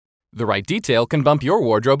The right detail can bump your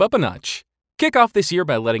wardrobe up a notch. Kick off this year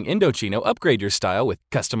by letting Indochino upgrade your style with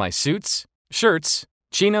customized suits, shirts,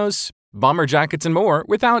 chinos, bomber jackets, and more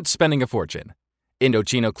without spending a fortune.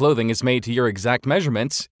 Indochino clothing is made to your exact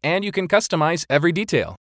measurements, and you can customize every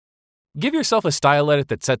detail. Give yourself a style edit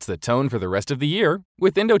that sets the tone for the rest of the year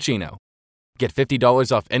with Indochino. Get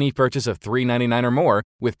 $50 off any purchase of $3.99 or more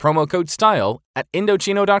with promo code STYLE at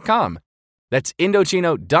Indochino.com. That's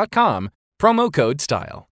Indochino.com, promo code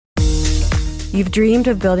STYLE. You've dreamed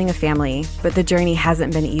of building a family, but the journey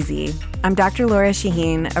hasn't been easy. I'm Dr. Laura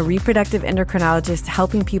Shaheen, a reproductive endocrinologist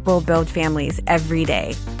helping people build families every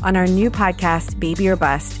day. On our new podcast, Baby or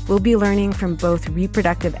Bust, we'll be learning from both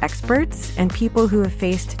reproductive experts and people who have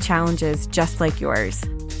faced challenges just like yours.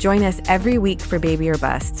 Join us every week for Baby or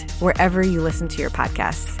Bust, wherever you listen to your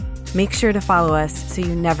podcasts. Make sure to follow us so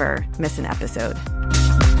you never miss an episode.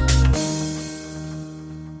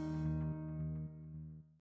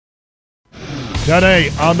 Today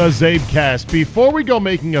on the Zabecast, before we go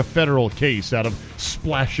making a federal case out of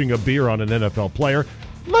splashing a beer on an NFL player,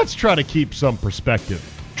 let's try to keep some perspective.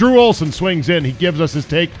 Drew Olson swings in. He gives us his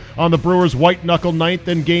take on the Brewers' white-knuckle ninth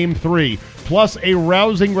in Game 3, plus a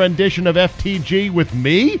rousing rendition of FTG with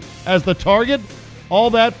me as the target. All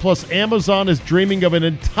that plus Amazon is dreaming of an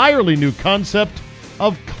entirely new concept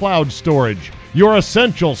of cloud storage. Your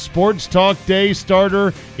essential sports talk day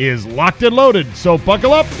starter is locked and loaded, so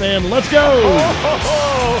buckle up and let's go!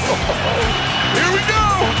 Here we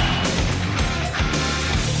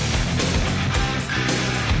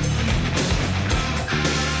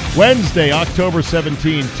go! Wednesday, October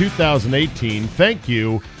 17, 2018. Thank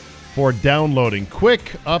you for downloading.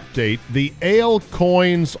 Quick update. The Ale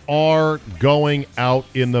coins are going out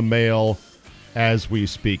in the mail as we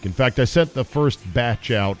speak. In fact, I sent the first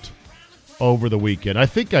batch out over the weekend. I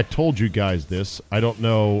think I told you guys this. I don't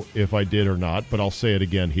know if I did or not, but I'll say it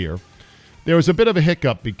again here. There was a bit of a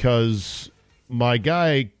hiccup because my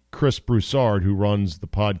guy, Chris Broussard, who runs the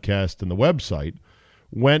podcast and the website,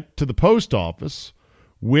 went to the post office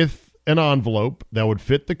with an envelope that would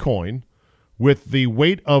fit the coin, with the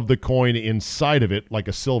weight of the coin inside of it, like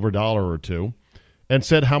a silver dollar or two, and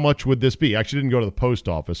said, how much would this be? Actually didn't go to the post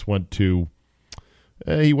office,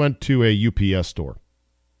 he went to a UPS store.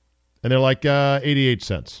 And they're like, 88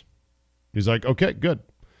 cents. He's like, okay, good.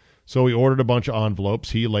 So he ordered a bunch of envelopes.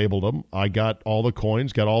 He labeled them. I got all the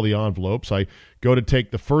coins, got all the envelopes. I go to take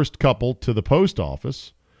the first couple to the post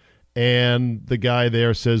office, and the guy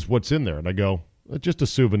there says, what's in there? And I go, just a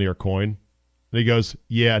souvenir coin. And he goes,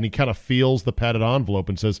 yeah, and he kind of feels the padded envelope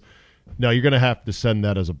and says, no, you're going to have to send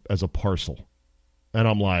that as a parcel. And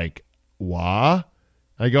I'm like, what?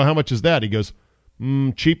 I go, how much is that? He goes,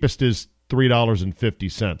 cheapest is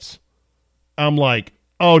 $3.50. I'm like,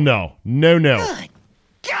 oh, no. Good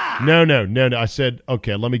God. No. I said,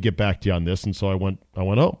 okay, let me get back to you on this. And so I went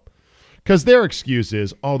home. Because their excuse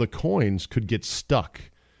is, the coins could get stuck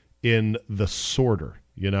in the sorter,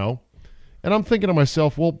 And I'm thinking to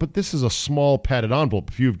myself, well, but this is a small padded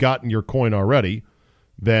envelope. If you've gotten your coin already,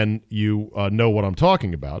 then you know what I'm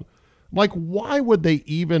talking about. I'm like, why would they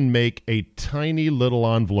even make a tiny little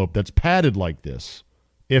envelope that's padded like this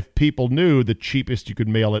if people knew the cheapest you could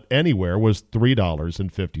mail it anywhere was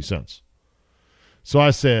 $3.50? So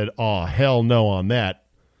I said, oh, hell no on that.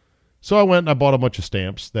 So I went and I bought a bunch of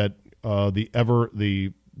stamps that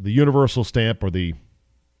the universal stamp, or the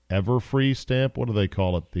Everfree stamp, what do they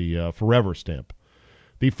call it? The Forever stamp.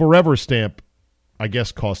 The Forever stamp, I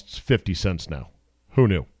guess, costs 50 cents now. Who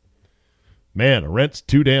knew? Man, the rent's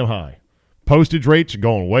too damn high. Postage rates are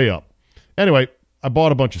going way up. Anyway, I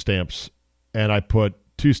bought a bunch of stamps, and I put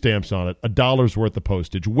 2 stamps on it, $1 worth of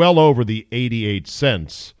postage, well over the 88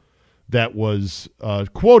 cents that was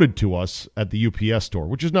quoted to us at the UPS store,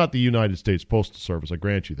 which is not the United States Postal Service, I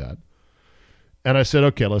grant you that. And I said,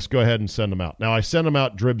 okay, let's go ahead and send them out. Now, I sent them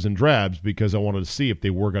out dribs and drabs because I wanted to see if they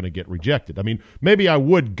were going to get rejected. I mean, maybe I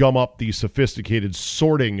would gum up the sophisticated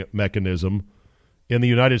sorting mechanism in the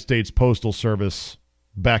United States Postal Service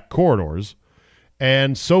back corridors.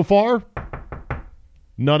 And so far,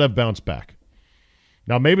 none have bounced back.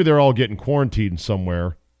 Now, maybe they're all getting quarantined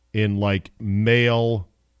somewhere in, like, mail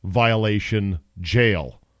violation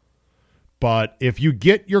jail. But if you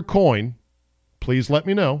get your coin, please let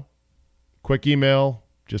me know. Quick email,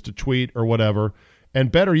 just a tweet or whatever.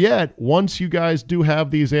 And better yet, once you guys do have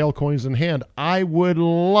these Ale coins in hand, I would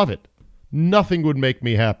love it. Nothing would make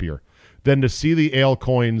me happier than to see the Ale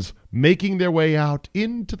coins making their way out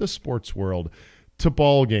into the sports world, to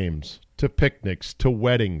ball games, to picnics, to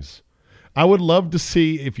weddings. I would love to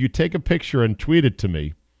see, if you take a picture and tweet it to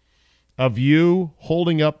me, of you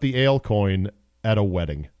holding up the Ale coin at a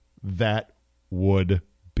wedding. That would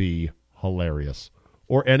be hilarious.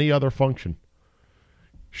 Or any other function.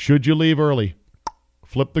 Should you leave early?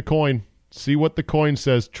 Flip the coin. See what the coin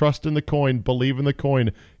says. Trust in the coin. Believe in the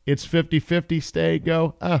coin. It's 50-50. Stay,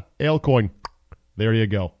 go. Ale coin. There you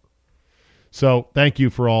go. So thank you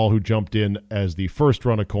for all who jumped in as the first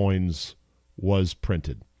run of coins was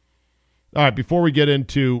printed. All right, before we get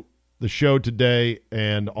into the show today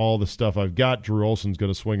and all the stuff I've got, Drew Olson's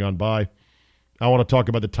going to swing on by. I want to talk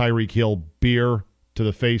about the Tyreek Hill beer to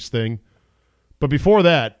the face thing. But before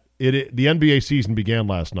that, the NBA season began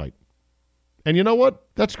last night. And you know what?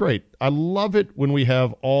 That's great. I love it when we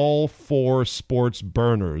have all four sports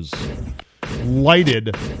burners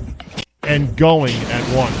lighted and going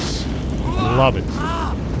at once. Love it.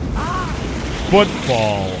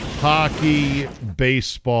 Football, hockey,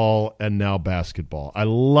 baseball, and now basketball. I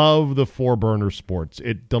love the four-burner sports.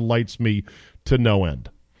 It delights me to no end.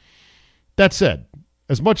 That said,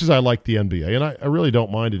 as much as I like the NBA, and I really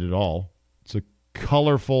don't mind it at all, it's a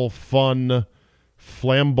colorful, fun,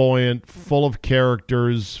 flamboyant, full of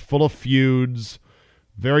characters, full of feuds,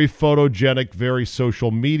 very photogenic, very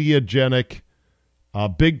social media-genic,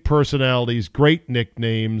 big personalities, great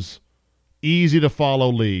nicknames, easy to follow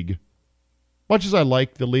league. Much as I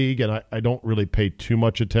like the league, and I don't really pay too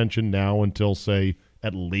much attention now until, say,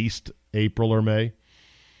 at least April or May,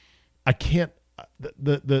 I can't.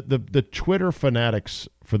 The Twitter fanatics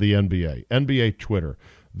for the NBA Twitter,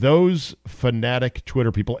 those fanatic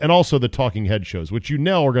Twitter people, and also the talking head shows, which you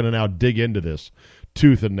know are going to now dig into this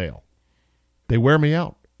tooth and nail. They wear me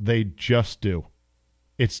out. They just do.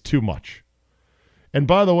 It's too much. And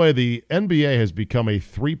by the way, the NBA has become a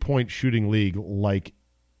three-point shooting league like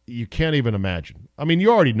you can't even imagine. I mean,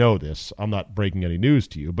 you already know this. I'm not breaking any news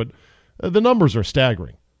to you, but the numbers are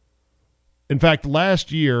staggering. In fact,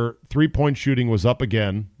 last year, three-point shooting was up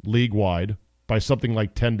again, league-wide, by something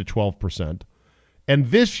like 10 to 12%.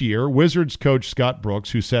 And this year, Wizards coach Scott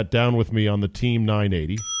Brooks, who sat down with me on the Team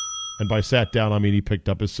 980, and by sat down, I mean he picked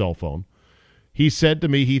up his cell phone, he said to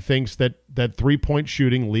me he thinks that three-point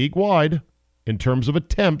shooting league-wide, in terms of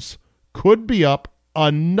attempts, could be up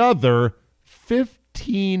another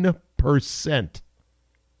 15%.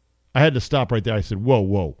 I had to stop right there. I said,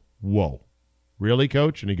 whoa. Really,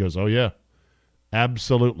 coach? And he goes, oh, yeah.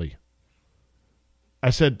 Absolutely. I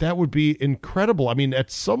said, that would be incredible. I mean,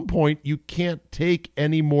 at some point, you can't take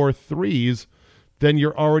any more threes than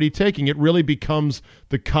you're already taking. It really becomes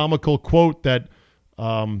the comical quote that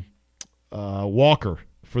Walker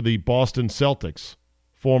for the Boston Celtics,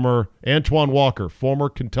 former Antoine Walker, former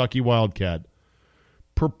Kentucky Wildcat,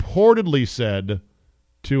 purportedly said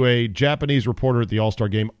to a Japanese reporter at the All-Star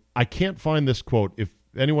game. I can't find this quote. If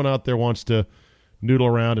anyone out there wants to noodle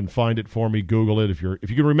around and find it for me, Google it. If you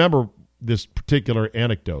can remember this particular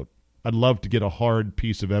anecdote, I'd love to get a hard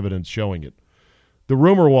piece of evidence showing it. The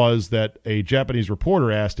rumor was that a Japanese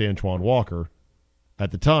reporter asked Antoine Walker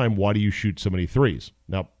at the time, why do you shoot so many threes?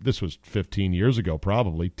 Now, this was 15 years ago,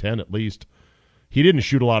 probably 10 at least. He didn't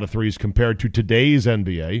shoot a lot of threes compared to today's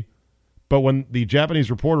NBA. But when the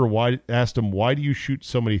Japanese reporter asked him, why do you shoot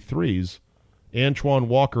so many threes? Antoine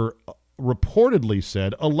Walker reportedly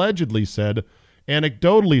said, allegedly said,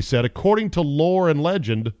 anecdotally said, according to lore and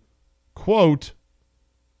legend, quote,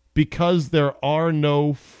 because there are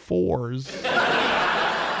no fours.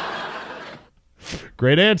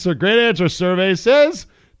 Great answer, survey says.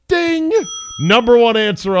 Ding! Number one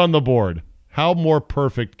answer on the board. How more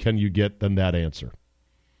perfect can you get than that answer?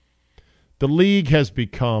 The league has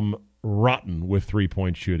become rotten with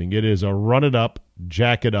three-point shooting. It is a run it up,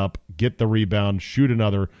 jack it up, get the rebound, shoot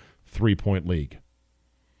another three-point league.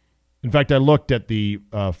 In fact, I looked at the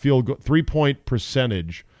three-point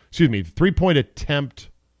attempt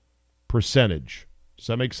percentage. Does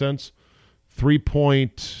that make sense?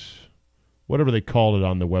 Whatever they call it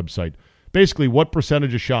on the website. Basically, what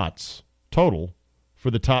percentage of shots total for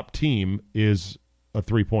the top team is a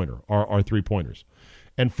three-pointer, are three-pointers.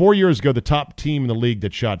 And 4 years ago, the top team in the league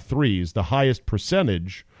that shot threes, the highest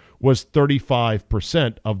percentage was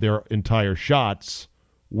 35% of their entire shots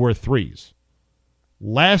were threes.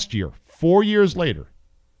 Last year, 4 years later,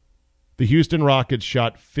 the Houston Rockets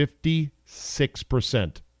shot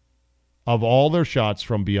 56% of all their shots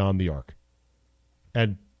from beyond the arc.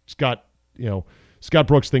 And Scott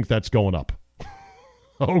Brooks thinks that's going up.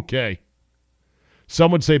 Okay.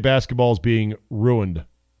 Some would say basketball is being ruined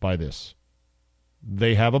by this.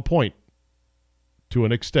 They have a point to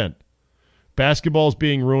an extent. Basketball is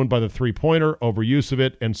being ruined by the three-pointer, overuse of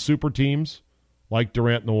it, and super teams like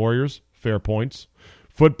Durant and the Warriors. Fair points.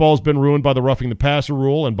 Football's been ruined by the roughing the passer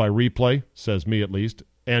rule and by replay, says me at least,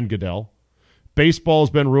 and Goodell.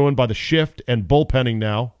 Baseball's been ruined by the shift and bullpenning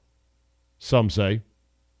now, some say.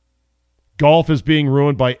 Golf is being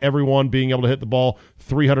ruined by everyone being able to hit the ball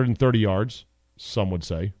 330 yards, some would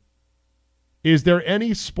say. Is there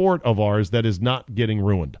any sport of ours that is not getting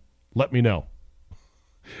ruined? Let me know.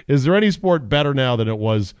 Is there any sport better now than it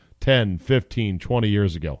was 10, 15, 20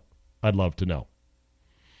 years ago? I'd love to know.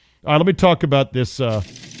 All right, let me talk about this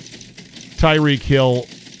Tyreek Hill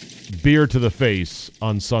beer to the face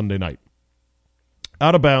on Sunday night.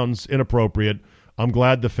 Out of bounds, inappropriate. I'm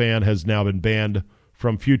glad the fan has now been banned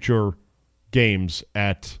from future games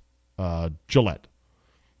at Gillette.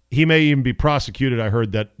 He may even be prosecuted. I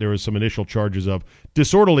heard that there was some initial charges of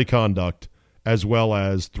disorderly conduct as well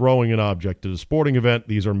as throwing an object at a sporting event.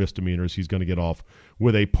 These are misdemeanors. He's going to get off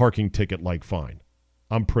with a parking ticket-like fine.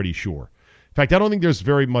 I'm pretty sure. In fact, I don't think there's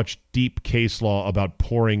very much deep case law about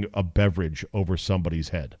pouring a beverage over somebody's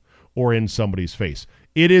head or in somebody's face.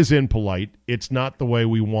 It is impolite. It's not the way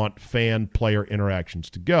we want fan-player interactions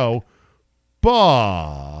to go.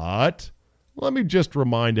 But let me just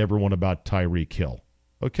remind everyone about Tyreek Hill,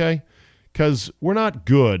 okay? Because we're not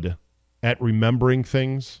good at remembering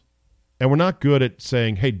things, and we're not good at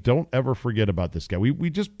saying, hey, don't ever forget about this guy. We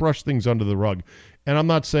just brush things under the rug. And I'm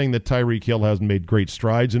not saying that Tyreek Hill hasn't made great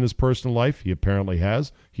strides in his personal life. He apparently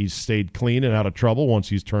has. He's stayed clean and out of trouble once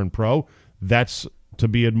he's turned pro. That's to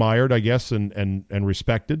be admired, I guess, and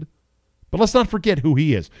respected. But let's not forget who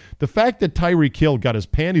he is. The fact that Tyreek Hill got his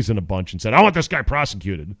panties in a bunch and said, I want this guy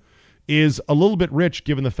prosecuted, is a little bit rich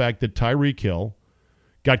given the fact that Tyreek Hill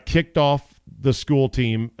got kicked off the school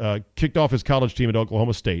team, kicked off his college team at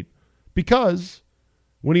Oklahoma State because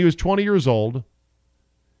when he was 20 years old,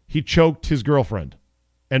 he choked his girlfriend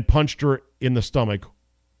and punched her in the stomach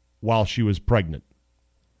while she was pregnant.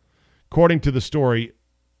 According to the story,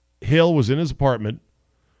 Hill was in his apartment,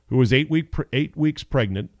 who was 8 weeks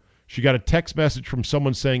pregnant. She got a text message from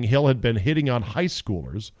someone saying Hill had been hitting on high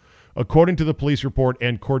schoolers. According to the police report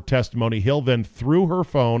and court testimony, Hill then threw her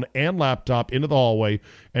phone and laptop into the hallway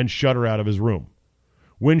and shut her out of his room.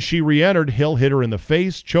 When she re-entered, Hill hit her in the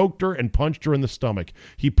face, choked her, and punched her in the stomach.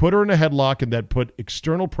 He put her in a headlock and that put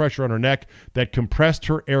external pressure on her neck that compressed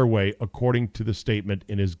her airway, according to the statement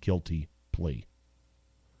in his guilty plea.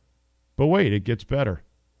 But wait, it gets better.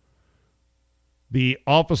 The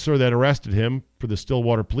officer that arrested him for the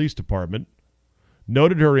Stillwater Police Department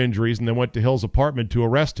noted her injuries and then went to Hill's apartment to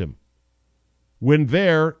arrest him. When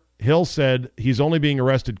there, Hill said he's only being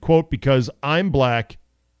arrested, quote, because I'm black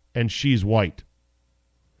and she's white.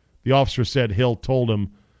 The officer said Hill told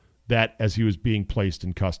him that as he was being placed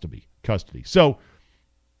in custody. So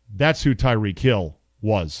that's who Tyreek Hill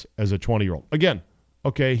was as a 20-year-old. Again,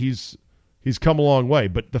 okay, he's come a long way,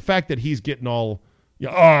 but the fact that he's getting all,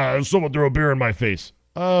 someone threw a beer in my face.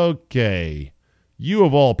 Okay, you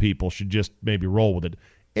of all people should just maybe roll with it.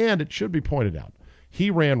 And it should be pointed out,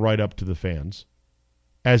 he ran right up to the fans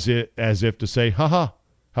as if to say, ha,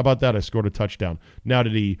 how about that? I scored a touchdown. Now,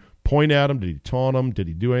 did he point at him? Did he taunt him? Did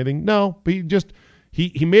he do anything? No, but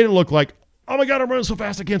he made it look like, oh my God, I'm running so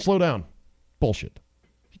fast I can't slow down. Bullshit.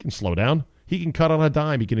 He can slow down. He can cut on a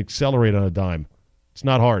dime. He can accelerate on a dime. It's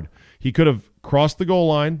not hard. He could have crossed the goal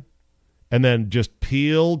line and then just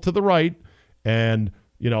peeled to the right and,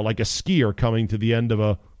 like a skier coming to the end of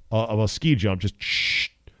a ski jump, just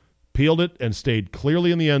peeled it and stayed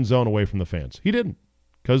clearly in the end zone away from the fans. He didn't,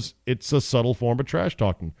 because it's a subtle form of trash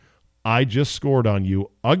talking. I just scored on you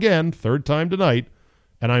again, third time tonight,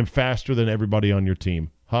 and I'm faster than everybody on your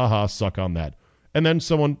team. Ha, suck on that. And then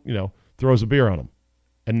someone, throws a beer on him.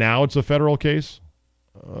 And now it's a federal case?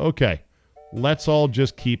 Okay. Let's all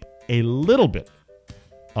just keep a little bit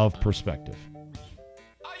of perspective.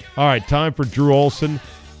 All right, time for Drew Olson,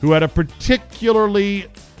 who had a particular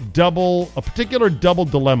double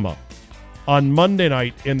dilemma on Monday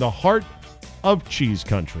night in the heart of cheese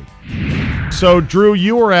country. So, Drew,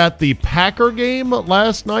 you were at the Packer game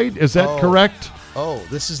last night. Is that correct? Oh,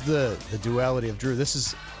 this is the duality of Drew.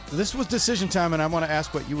 This was decision time, and I want to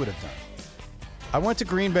ask what you would have done. I went to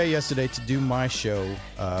Green Bay yesterday to do my show,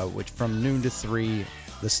 which from noon to 3,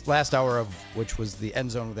 this last hour of which was the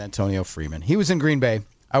End Zone with Antonio Freeman. He was in Green Bay.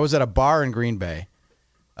 I was at a bar in Green Bay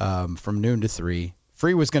from noon to 3.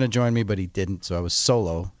 Free was going to join me, but he didn't, so I was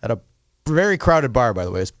solo at a very crowded bar, by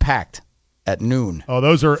the way. It was packed at noon. Oh,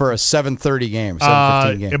 those are for a 7:30 game,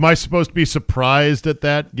 7:15 game. Am I supposed to be surprised at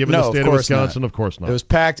that, given the state of Wisconsin? Not. Of course not. It was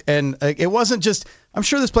packed, and it wasn't just. I'm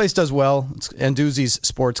sure this place does well. It's Anduzzi's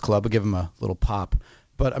Sports Club. I'll give them a little pop,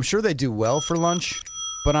 but I'm sure they do well for lunch.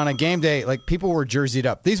 But on a game day, people were jerseyed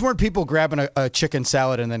up. These weren't people grabbing a chicken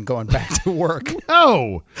salad and then going back to work.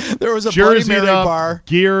 No, there was a Bloody Mary bar,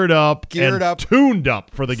 geared up, tuned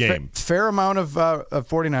up for the game. Fair amount of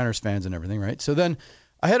 49ers fans and everything, right? So then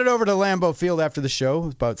I headed over to Lambeau Field after the show, it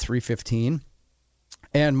was about 3:15,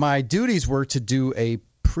 and my duties were to do a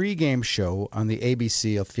pregame show on the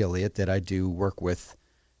ABC affiliate that I do work with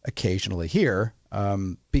occasionally here,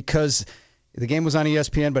 because the game was on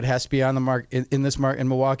ESPN, but it has to be on the in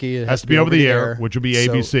Milwaukee. It has to be over the air, which would be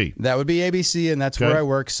ABC. So that would be ABC, and that's where I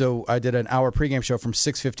work. So I did an hour pregame show from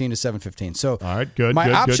 6:15 to 7:15. So all right, good.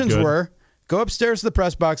 My options were go upstairs to the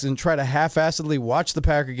press box and try to half-assedly watch the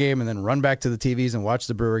Packer game and then run back to the TVs and watch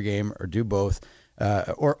the Brewer game, or do both,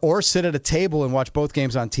 or sit at a table and watch both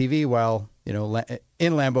games on TV while in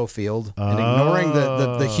Lambeau Field and ignoring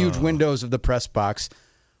the huge windows of the press box,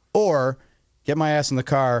 or get my ass in the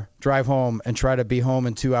car, drive home, and try to be home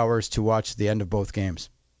in 2 hours to watch the end of both games.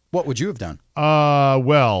 What would you have done?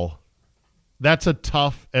 Well, that's a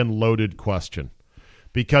tough and loaded question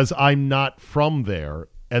because I'm not from there,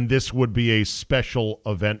 and this would be a special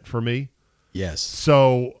event for me. Yes.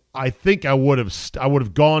 So I think I would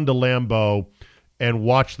have gone to Lambeau and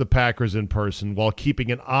watched the Packers in person while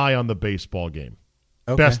keeping an eye on the baseball game.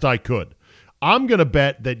 Okay. Best I could. I'm going to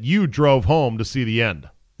bet that you drove home to see the end.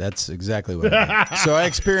 That's exactly what I did. So I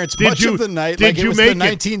experienced much of the night like it was the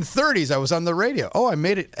 1930s. I was on the radio. Oh, I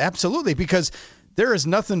made it. Absolutely. Because there is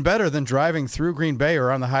nothing better than driving through Green Bay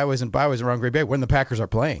or on the highways and byways around Green Bay when the Packers are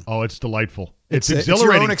playing. Oh, it's delightful. It's exhilarating.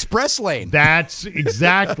 It's your own express lane. That's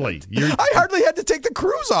exactly. I hardly had to take the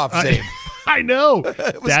cruise off, Dave. I know.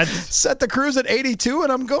 Set the cruise at 82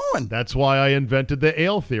 and I'm going. That's why I invented the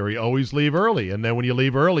ale theory. Always leave early. And then when you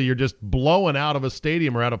leave early, you're just blowing out of a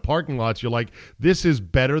stadium or out of parking lots. You're like, this is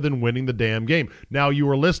better than winning the damn game. Now, you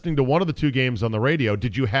were listening to one of the two games on the radio.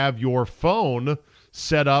 Did you have your phone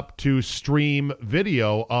set up to stream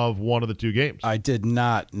video of one of the two games? I did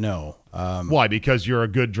not know. Why? Because you're a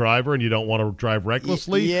good driver and you don't want to drive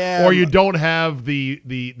recklessly? Yeah. Or you don't have the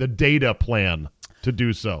data plan to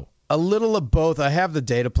do so? A little of both. I have the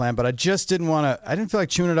data plan, but I just didn't want to. I didn't feel like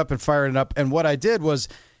tuning it up and firing it up. And what I did was,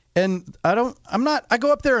 I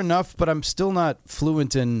go up there enough, but I'm still not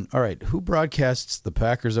fluent in, all right, who broadcasts the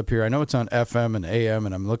Packers up here? I know it's on FM and AM,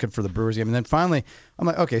 and I'm looking for the Brewers game. And then finally, I'm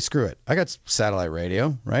like, okay, screw it. I got satellite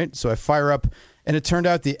radio, right? So I fire up, and it turned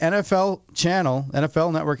out the NFL channel,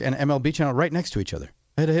 NFL Network, and MLB channel right next to each other.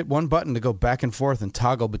 I had to hit one button to go back and forth and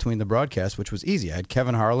toggle between the broadcasts, which was easy. I had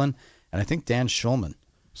Kevin Harlan and I think Dan Schulman.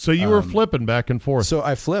 So you were flipping back and forth. So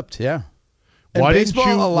I flipped, yeah. And why baseball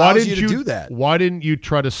didn't you, allows you to do that. Why didn't you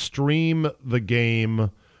try to stream the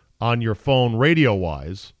game on your phone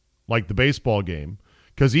radio-wise, like the baseball game?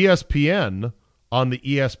 Because ESPN, on the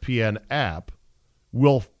ESPN app,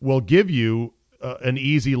 will give you an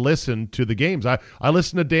easy listen to the games. I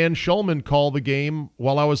listened to Dan Schulman call the game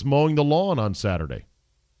while I was mowing the lawn on Saturday.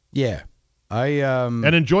 Yeah.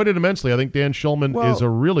 And enjoyed it immensely. I think Dan Schulman is a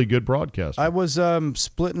really good broadcaster. I was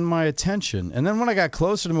splitting my attention. And then when I got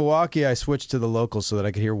closer to Milwaukee, I switched to the locals so that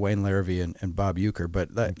I could hear Wayne Larrivee and Bob Uecker.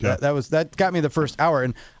 But that got me the first hour.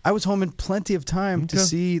 And I was home in plenty of time to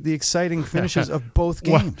see the exciting finishes of both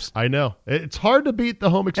games. Well, I know. It's hard to beat the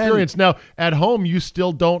home experience. Now, at home, you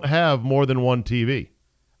still don't have more than one TV.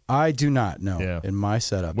 I do not, no, in my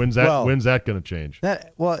setup. When's that going to change?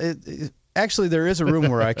 Actually, there is a room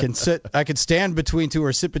where I can sit. I can stand between two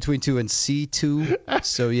or sit between two and see two.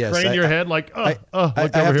 So yes, crane your head like I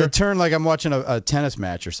have to turn like I'm watching a tennis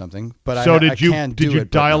match or something. But so did you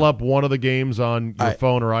dial up one of the games on your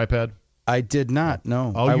phone or iPad? I did not.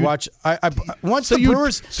 No, Oh, I watch. Once So the you-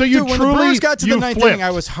 Brewers. so you dude, when the truly- Brewers got to you the ninth flipped. inning,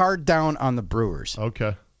 I was hard down on the Brewers.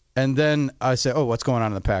 Okay. And then I said, "Oh, what's going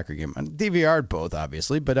on in the Packer game?" I DVR'd both,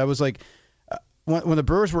 obviously, but I was like. When the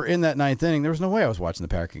Brewers were in that ninth inning, there was no way I was watching the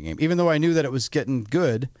Packer game. Even though I knew that it was getting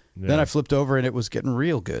good, then I flipped over and it was getting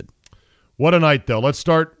real good. What a night, though. Let's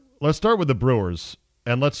start with the Brewers,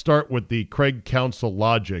 and let's start with the Craig Counsell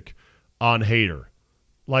logic on Hader.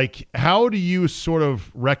 Like, how do you sort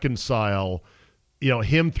of reconcile,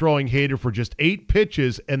 him throwing Hader for just 8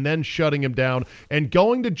 pitches and then shutting him down, and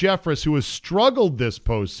going to Jeffress, who has struggled this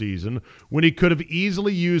postseason, when he could have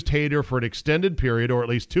easily used Hader for an extended period or at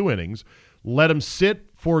least 2 innings, let him sit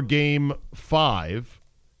for Game 5,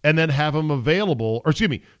 and then have him available,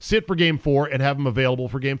 sit for Game 4 and have him available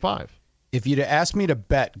for Game 5. If you'd have asked me to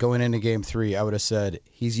bet going into Game 3, I would have said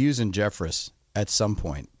he's using Jeffress at some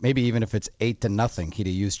point. Maybe even if it's 8-0, he'd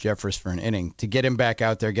have used Jeffress for an inning to get him back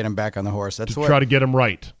out there, get him back on the horse. Try to get him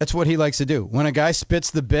right. That's what he likes to do. When a guy spits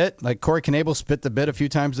the bit, like Corey Knebel spit the bit a few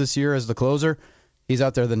times this year as the closer, he's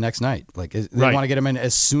out there the next night. Like they want to get him in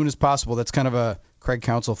as soon as possible. That's kind of a Craig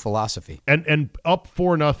Counsell philosophy. And up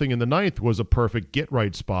 4-0 in the ninth was a perfect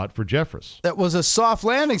get-right spot for Jeffress. That was a soft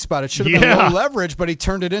landing spot. It should have been low leverage, but he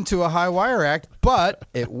turned it into a high wire act. But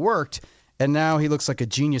it worked. and now he looks like a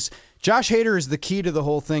genius. Josh Hader is the key to the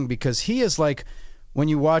whole thing because he is like, when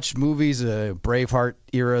you watch movies, Braveheart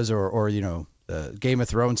eras or Game of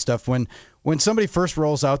Thrones stuff, when somebody first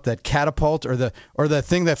rolls out that catapult or the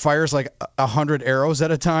thing that fires like 100 arrows at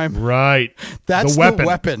a time, right? That's the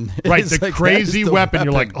weapon. Right, the like, crazy weapon.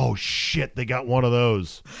 You're like, oh shit, they got one of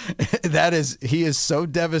those. He is so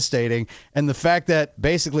devastating, and the fact that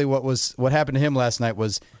basically what happened to him last night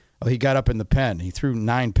was, he got up in the pen. He threw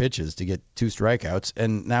 9 pitches to get 2 strikeouts,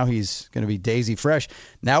 and now he's going to be daisy fresh.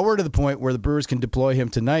 Now we're to the point where the Brewers can deploy him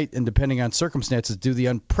tonight, and depending on circumstances, do the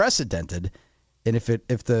unprecedented. And if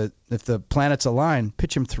the planets align,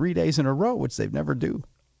 pitch him 3 days in a row, which they've never do.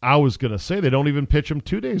 I was going to say they don't even pitch him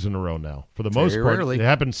 2 days in a row now. For the most part, rarely. It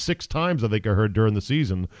happened 6 times, I think I heard, during the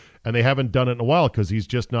season, and they haven't done it in a while because he's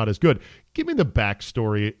just not as good. Give me the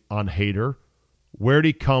backstory on Hader. Where'd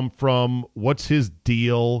he come from? What's his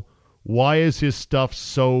deal? Why is his stuff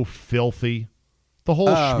so filthy? The whole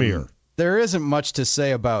schmear. There isn't much to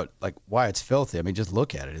say about like why it's filthy. I mean, just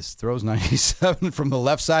look at it. His throws 97 from the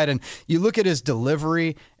left side, and you look at his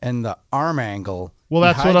delivery and the arm angle. Well,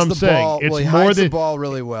 that's what I'm saying. He hides the ball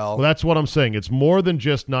really well. Well, that's what I'm saying. It's more than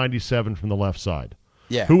just 97 from the left side.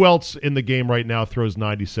 Yeah. Who else in the game right now throws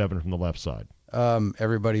 97 from the left side?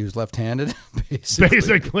 Everybody who's left-handed, basically.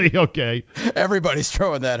 Basically, okay. Everybody's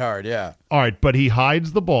throwing that hard, yeah. All right, but he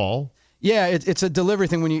hides the ball. Yeah, it's a delivery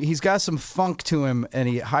thing. He's got some funk to him, and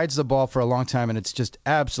he hides the ball for a long time, and it's just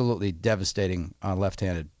absolutely devastating on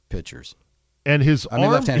left-handed pitchers. And his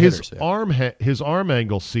arm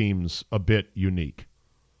angle seems a bit unique.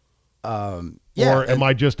 Yeah, or am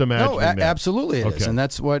I just imagining that? No, absolutely it is, and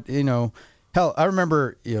that's what Hell, I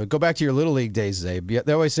remember, go back to your Little League days, Zabe.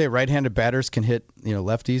 They always say right-handed batters can hit,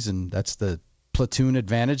 lefties, and that's the platoon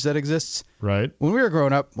advantage that exists. Right. When we were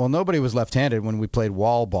growing up, well, nobody was left-handed when we played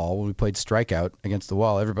wall ball. When we played strikeout against the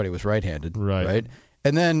wall, everybody was right-handed. Right.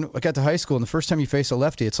 And then I got to high school, and the first time you face a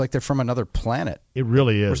lefty, it's like they're from another planet. It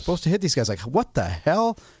really is. We're supposed to hit these guys. Like, what the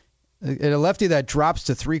hell? A lefty that drops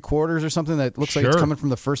to 3/4 or something that looks like it's coming from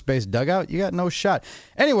the first base dugout, you got no shot.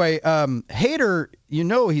 Anyway, Hader,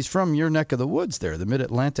 he's from your neck of the woods there, the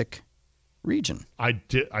Mid-Atlantic region. I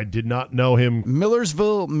did not know him.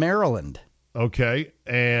 Millersville, Maryland. Okay,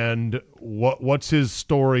 and what's his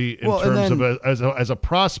story in terms of as a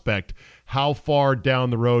prospect? How far down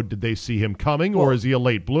the road did they see him coming, or is he a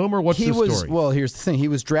late bloomer? What's his story? Well, here's the thing. He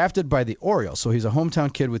was drafted by the Orioles, so he's a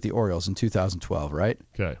hometown kid with the Orioles in 2012, right?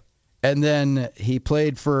 Okay. And then he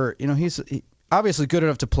played for, he's obviously good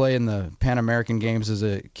enough to play in the Pan American games as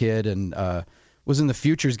a kid and was in the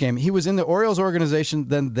Futures game. He was in the Orioles organization.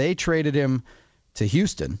 Then they traded him to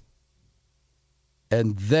Houston.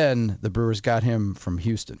 And then the Brewers got him from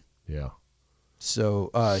Houston. Yeah. So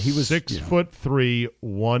he was 6'3",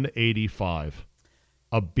 185,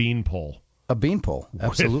 a beanpole. A beanpole,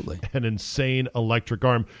 absolutely. With an insane electric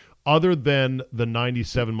arm. Other than the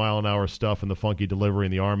 97-mile-an-hour stuff and the funky delivery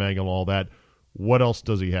and the arm angle and all that, what else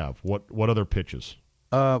does he have? What other pitches?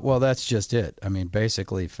 Well, that's just it. I mean,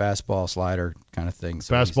 basically fastball, slider kind of thing.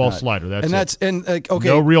 So slider. Okay.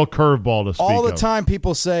 No real curveball to speak of. All the time,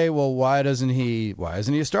 people say, "Well, why isn't he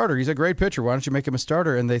a starter? He's a great pitcher. Why don't you make him a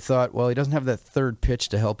starter?" And they thought, well, he doesn't have that third pitch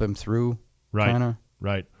to help him through. Right.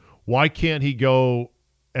 Right. Why can't he go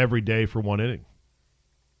every day for one inning?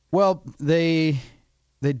 Well, they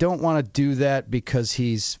don't want to do that because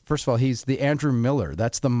he's the Andrew Miller.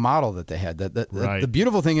 That's the model that they had. The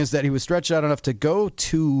beautiful thing is that he was stretched out enough to go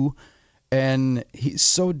to, and he's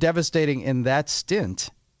so devastating in that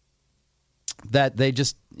stint that they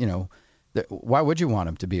just, why would you want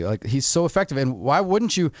him to be? Like, he's so effective, and why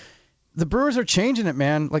wouldn't you? The Brewers are changing it,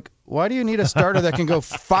 man. Like, why do you need a starter that can go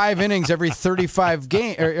 5 innings every 35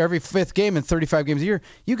 game or every 5th game in 35 games a year?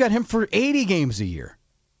 You got him for 80 games a year.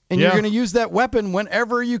 And you're going to use that weapon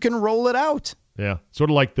whenever you can roll it out. Yeah, sort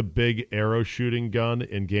of like the big arrow shooting gun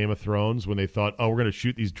in Game of Thrones when they thought, we're going to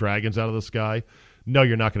shoot these dragons out of the sky. No,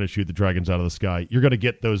 you're not going to shoot the dragons out of the sky. You're going to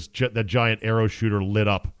get that giant arrow shooter lit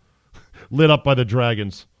up by the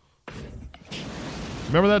dragons.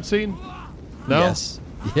 Remember that scene? No?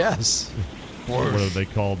 Yes. What do they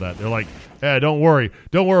call that? They're like, hey, don't worry,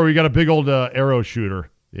 we got a big old arrow shooter.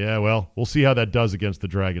 Yeah, well, we'll see how that does against the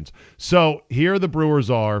Dragons. So here the Brewers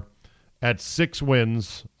are at 6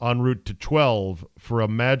 wins en route to 12 for a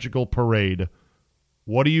magical parade.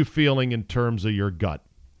 What are you feeling in terms of your gut?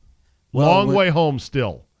 Long way home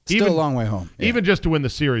still. Still a long way home. Yeah. Even just to win the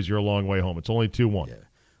series, you're a long way home. It's only 2-1. Yeah.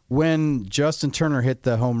 When Justin Turner hit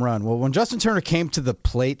the home run, when Justin Turner came to the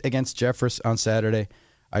plate against Jeffress on Saturday,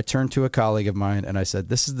 I turned to a colleague of mine and I said,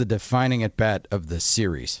 this is the defining at-bat of the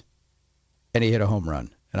series. And he hit a home run.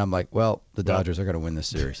 And I'm like, well, the Dodgers are going to win this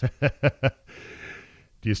series.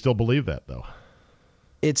 Do you still believe that, though?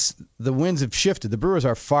 It's the winds have shifted. The Brewers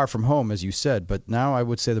are far from home, as you said, but now I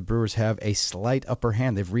would say the Brewers have a slight upper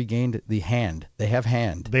hand. They've regained the hand. They have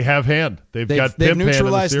hand. They have hand. They've got they've pimp hand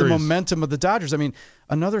neutralized in the the series. momentum of the Dodgers. I mean,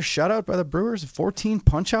 another shutout by the Brewers, 14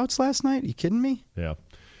 punch-outs last night? Are you kidding me? Yeah.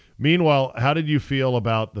 Meanwhile, how did you feel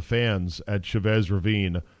about the fans at Chavez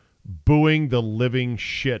Ravine booing the living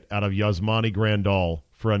shit out of Yasmani Grandal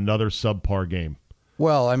for another subpar game?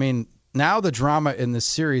 Well, I mean, now the drama in this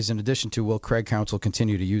series, in addition to will Craig Counsell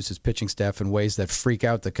continue to use his pitching staff in ways that freak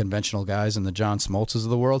out the conventional guys and the John Smoltzes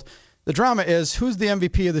of the world, the drama is who's the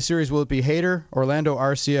MVP of the series? Will it be Hader, Orlando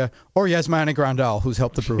Arcia, or Yasmani Grandal, who's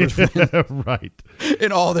helped the Brewers win Right.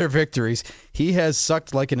 in all their victories? He has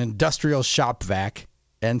sucked like an industrial shop vac.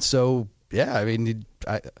 And so, yeah, I mean,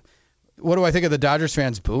 what do I think of the Dodgers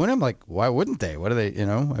fans booing him? Like, why wouldn't they? What are they,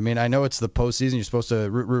 I mean, I know it's the postseason. You're supposed to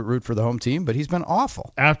root for the home team, but he's been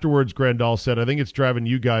awful. Afterwards, Grandal said, I think it's driving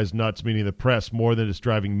you guys nuts, meaning the press, more than it's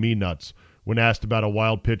driving me nuts, when asked about a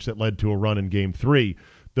wild pitch that led to a run in Game 3.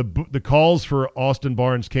 The calls for Austin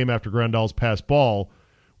Barnes came after Grandal's pass ball,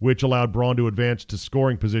 which allowed Braun to advance to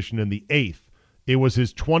scoring position in the 8th. It was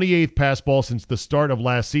his 28th pass ball since the start of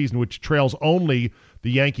last season, which trails only the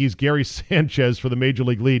Yankees' Gary Sanchez for the Major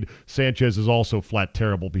League lead. Sanchez is also flat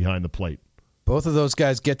terrible behind the plate. Both of those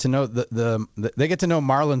guys get to know they get to know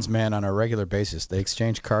Marlins man on a regular basis. They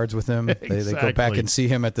exchange cards with him. Exactly. They go back and see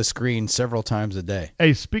him at the screen several times a day.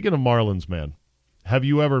 Hey, speaking of Marlins man, have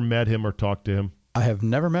you ever met him or talked to him? I have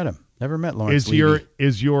never met him. Never met Lawrence Levy.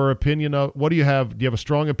 Is your opinion of what do you have? Do you have a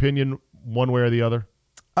strong opinion one way or the other?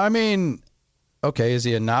 I mean, okay, is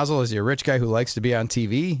he a nozzle? Is he a rich guy who likes to be on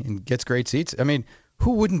TV and gets great seats? I mean,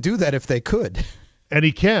 who wouldn't do that if they could? And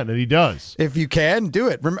he can, and he does. If you can, do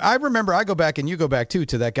it. I remember, I go back, and you go back, too,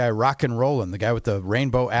 to that guy Rock and Rollin', the guy with the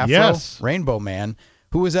rainbow afro, Yes. Rainbow Man,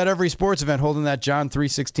 who was at every sports event holding that John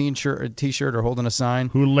 3:16 T-shirt or holding a sign.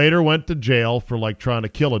 Who later went to jail for like trying to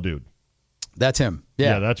kill a dude. That's him.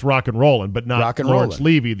 Yeah, that's Rock and Rollin', but not Rock and Lawrence Rollin'.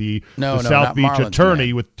 Levy, the No, South not Beach Marlins attorney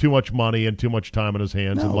man. with too much money and too much time on his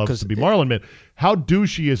hands No, and loves 'cause to be Marlin Man. How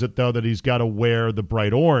douchey is it, though, that he's got to wear the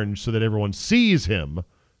bright orange so that everyone sees him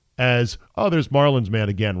as, oh, there's Marlins man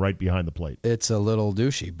again right behind the plate? It's a little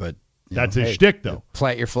douchey, but That's his shtick, though.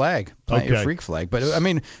 Plant your flag. Plant your Okay. freak flag. But, I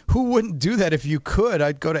mean, who wouldn't do that if you could?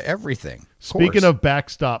 I'd go to everything. Speaking of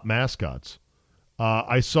backstop mascots,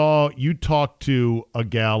 I saw you talk to a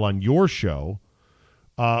gal on your show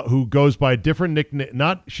who goes by a different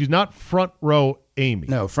nickname. She's not Front Row Amy.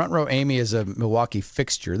 No, Front Row Amy is a Milwaukee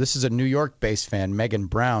fixture. This is a New York-based fan, Megan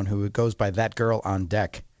Brown, who goes by That Girl on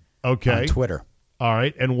Deck on Twitter. All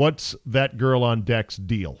right. And what's That Girl on Deck's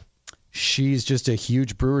deal? She's just a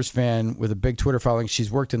huge Brewers fan with a big Twitter following.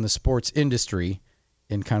 She's worked in the sports industry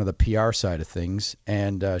in kind of the PR side of things,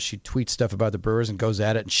 and she tweets stuff about the Brewers and goes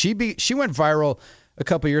at it. And she went viral a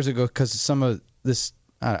couple years ago because of some of this.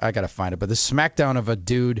 I got to find it, but the smackdown of a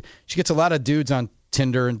dude. She gets a lot of dudes on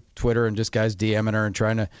Tinder and Twitter and just guys DMing her and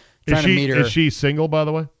trying to meet her. Is she single, by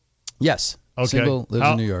the way? Yes. Okay. Single, lives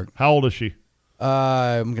in New York. How old is she?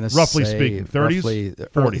 I'm going to say Roughly speaking, 30s? roughly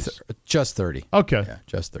 40s? Just 30. Okay. Yeah,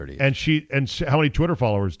 just 30. And how many Twitter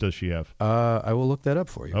followers does she have? I will look that up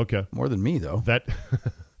for you. Okay. More than me, though. That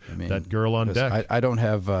I mean, that girl on deck. I don't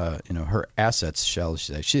have her assets, shall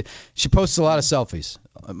she say. She posts a lot of selfies.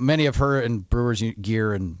 Many of her in Brewers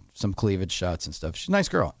gear and some cleavage shots and stuff. She's a nice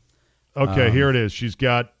girl. Okay, here it is. She's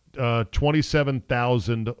got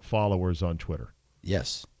 27,000 followers on Twitter.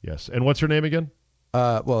 Yes. Yes. And what's her name again?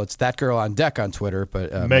 Well, it's That Girl on Deck on Twitter,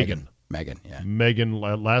 but Megan. Megan, yeah. Megan,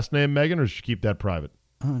 last name Megan, or should she keep that private?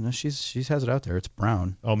 Oh no, she has it out there. It's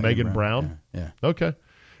Brown. Oh, Megan Brown? Yeah. Okay.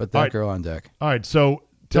 But That Girl on Deck. All right, so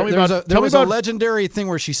tell me There about was a legendary thing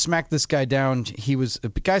where she smacked this guy down.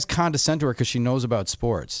 The guys condescend to her because she knows about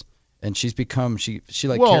sports, and she's become she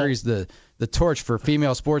carries the torch for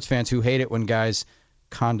female sports fans who hate it when guys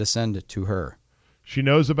condescend to her. She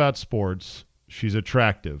knows about sports. She's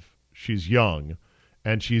attractive. She's young,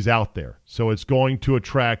 and she's out there. So it's going to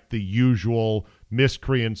attract the usual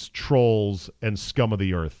miscreants, trolls, and scum of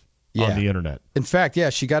the earth on the internet. In fact,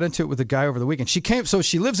 she got into it with a guy over the weekend.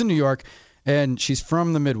 She lives in New York, and she's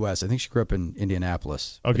from the Midwest. I think she grew up in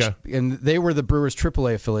Indianapolis. Okay. And they were the Brewers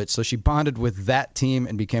AAA affiliate, so she bonded with that team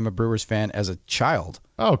and became a Brewers fan as a child.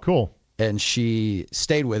 Oh, cool. And she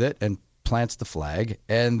stayed with it and plants the flag.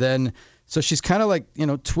 And then, so she's kind of like,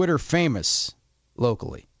 Twitter famous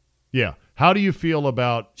locally. Yeah. How do you feel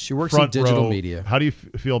about She works in digital media. How do you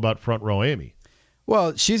feel about Front Row Amy?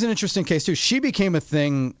 Well, she's an interesting case too. She became a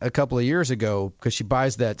thing a couple of years ago because she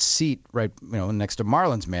buys that seat right, next to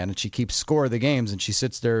Marlins man, and she keeps score of the games, and she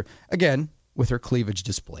sits there again with her cleavage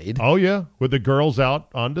displayed. Oh yeah, with the girls out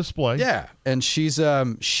on display. Yeah, and she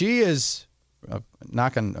is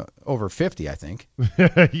knocking over 50, I think.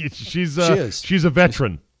 She's a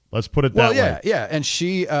veteran. Let's put it that way. Yeah, and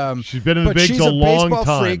she's been in the bigs a long baseball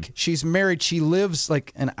time. Freak. She's married. She lives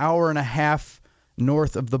like an hour and a half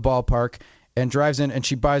north of the ballpark and drives in, and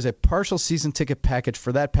she buys a partial season ticket package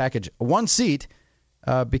for that package, one seat,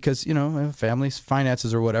 because family's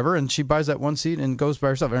finances or whatever, and she buys that one seat and goes by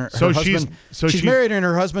herself. And she's married, and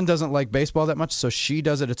her husband doesn't like baseball that much, so she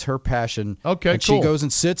does it. It's her passion. Okay, and cool. She goes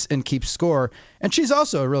and sits and keeps score, and she's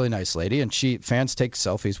also a really nice lady, and fans take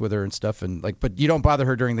selfies with her and stuff, and but you don't bother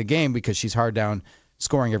her during the game because she's hard down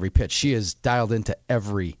scoring every pitch. She is dialed into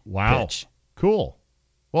every pitch. Cool.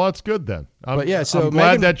 Well, that's good then. I'm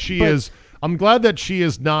glad that she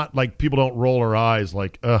is not like people don't roll her eyes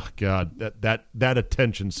like, oh God, that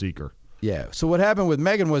attention seeker. Yeah. So what happened with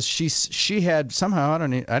Megan was she had somehow I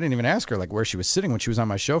didn't even ask her like where she was sitting when she was on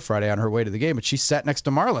my show Friday on her way to the game, but she sat next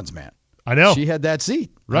to Marlins man. I know. She had that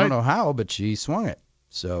seat. Right. I don't know how, but she swung it.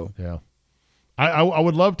 So yeah. I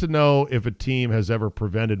would love to know if a team has ever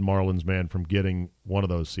prevented Marlins man from getting one of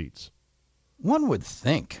those seats. One would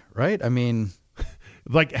think, right? I mean,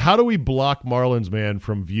 like, how do we block Marlins man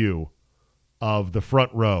from view of the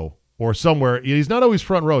front row or somewhere? He's not always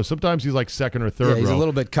front row. Sometimes he's like second or third row. Yeah, he's a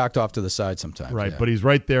little bit cocked off to the side sometimes. Right, yeah. But he's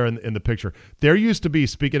right there in the picture. There used to be,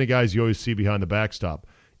 speaking of guys you always see behind the backstop,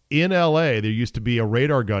 in L.A. there used to be a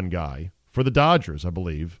radar gun guy for the Dodgers, I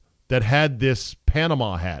believe, that had this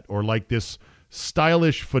Panama hat or like this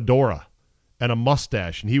stylish fedora and a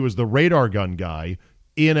mustache, and he was the radar gun guy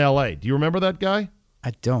in L.A. Do you remember that guy?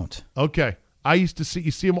 I don't. Okay. I used to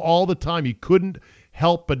see him all the time. You couldn't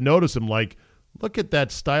help but notice him. Like, look at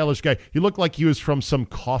that stylish guy. He looked like he was from some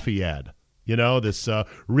coffee ad. This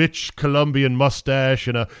rich Colombian mustache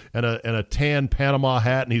and a tan Panama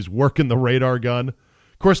hat, and he's working the radar gun.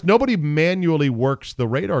 Of course, nobody manually works the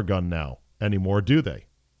radar gun now anymore, do they?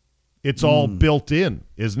 It's all built in,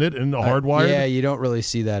 isn't it? And hardwired? Yeah, you don't really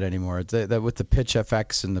see that anymore. With the Pitch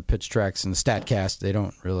FX and the Pitch Tracks and the StatCast, they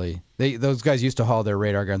don't really. Those guys used to haul their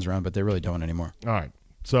radar guns around, but they really don't anymore. All right.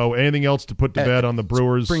 So anything else to put to bed on the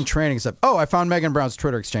Brewers? Spring training stuff. Oh, I found Megan Brown's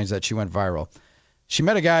Twitter exchange that she went viral. She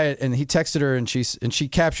met a guy, and he texted her, and she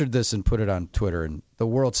captured this and put it on Twitter, and the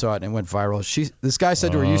world saw it, and it went viral. This guy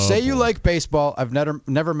said to her, "You say you like baseball. I've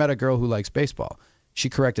never met a girl who likes baseball." She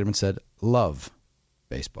corrected him and said, "Love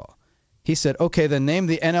baseball." He said, "Okay, then name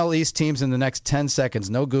the NL East teams in the next 10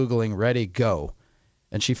 seconds. No Googling. Ready, go."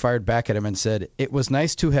 And she fired back at him and said, "It was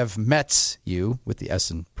nice to have met you," with the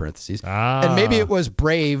S in parentheses. And maybe it was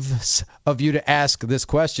brave of you to ask this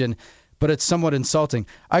question, but it's somewhat insulting.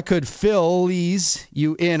 I could fill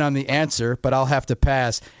you in on the answer, but I'll have to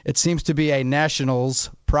pass. It seems to be a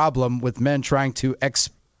Nationals problem with men trying to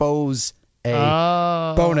expose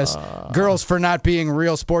a bonus girls for not being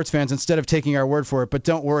real sports fans instead of taking our word for it. But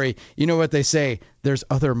don't worry, you know what they say, there's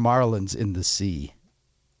other Marlins in the sea.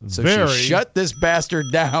 So she shut this bastard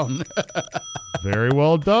down. Very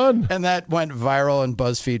well done. And that went viral, and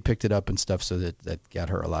BuzzFeed picked it up and stuff, so that got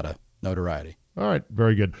her a lot of notoriety. All right,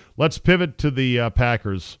 very good. Let's pivot to the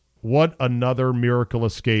Packers. What another miracle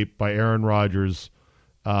escape by Aaron Rodgers.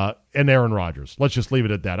 And Aaron Rodgers. Let's just leave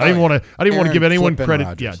it at that. I didn't want to give anyone credit.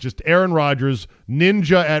 Rodgers. Yeah, just Aaron Rodgers,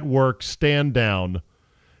 ninja at work, stand down.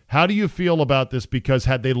 How do you feel about this? Because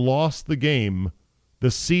had they lost the game, the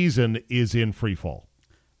season is in free fall.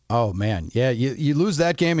 Oh, man. Yeah, you lose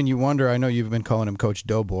that game and you wonder. I know you've been calling him Coach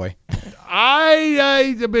Doughboy.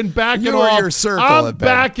 I have been backing off. You or your circle. I'm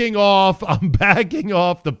backing off. I'm backing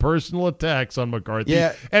off the personal attacks on McCarthy.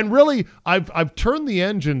 Yeah. And really, I've turned the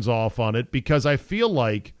engines off on it because I feel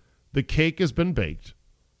like the cake has been baked.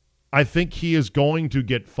 I think he is going to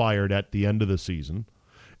get fired at the end of the season.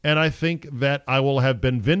 And I think that I will have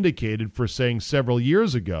been vindicated for saying several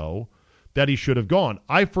years ago that he should have gone.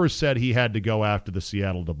 I first said he had to go after the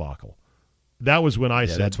Seattle debacle. That was when I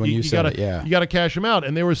said, that's when you said it, yeah. You got to cash him out.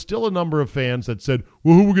 And there was still a number of fans that said,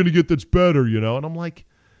 well, who are we going to get that's better, And I'm like,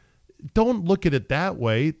 don't look at it that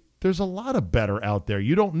way. There's a lot of better out there.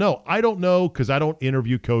 You don't know. I don't know because I don't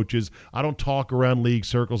interview coaches. I don't talk around league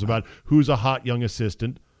circles about who's a hot young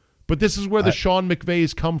assistant. But this is where the Sean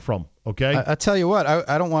McVays come from, okay? I tell you what,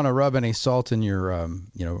 I don't want to rub any salt in your,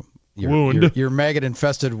 wound. Your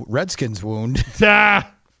maggot-infested Redskins wound.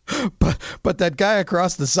 Ah! But that guy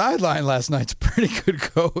across the sideline last night's a pretty good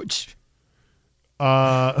coach.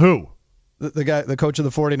 Who? The guy, the coach of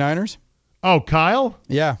the 49ers? Oh, Kyle?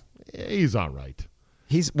 Yeah. He's all right.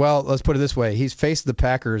 Let's put it this way. He's faced the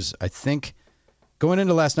Packers, I think, going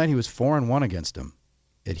into last night, he was 4-1 against them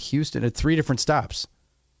at Houston at 3 different stops.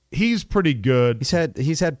 He's pretty good.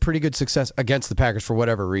 He's had pretty good success against the Packers for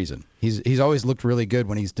whatever reason. He's always looked really good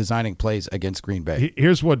when he's designing plays against Green Bay.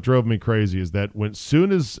 Here's what drove me crazy is that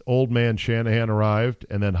soon as old man Shanahan arrived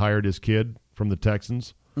and then hired his kid from the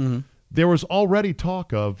Texans, there was already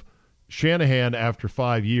talk of Shanahan, after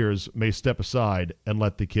 5 years, may step aside and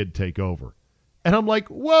let the kid take over. And I'm like,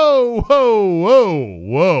 whoa, whoa, whoa,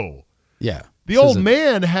 whoa. Yeah. The old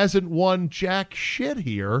man hasn't won jack shit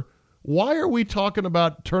here. Why are we talking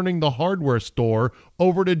about turning the hardware store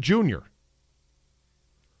over to Junior?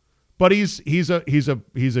 But he's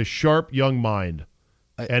a sharp young mind.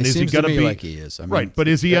 And is he going to be like he is? I mean, right? But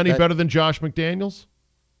is he any better than Josh McDaniels?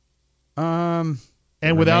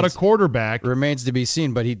 And without a quarterback, remains to be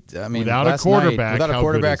seen. But without a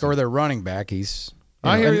quarterback or their running back, he's.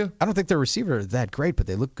 I hear you. I don't think their receiver is that great, but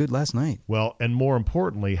they look good last night. Well, and more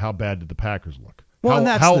importantly, how bad did the Packers look? Well,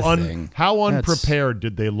 how unprepared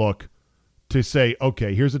did they look to say,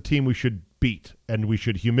 okay, here's a team we should beat and we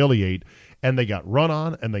should humiliate, and they got run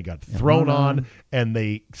on and they got thrown on and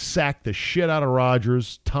they sacked the shit out of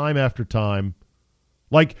Rodgers time after time.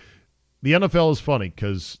 Like, the NFL is funny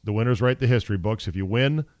because the winners write the history books. If you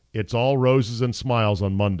win, it's all roses and smiles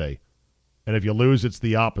on Monday. And if you lose, it's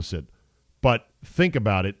the opposite. But think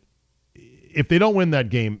about it. If they don't win that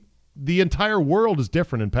game, the entire world is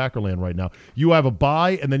different in Packerland right now. You have a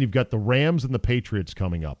bye, and then you've got the Rams and the Patriots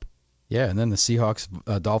coming up. Yeah, and then the Seahawks,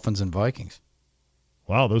 Dolphins, and Vikings.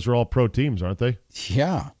 Wow, those are all pro teams, aren't they?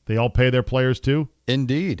 Yeah. They all pay their players too?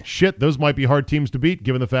 Indeed. Shit, those might be hard teams to beat,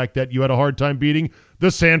 given the fact that you had a hard time beating the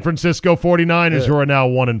San Francisco 49ers, who are now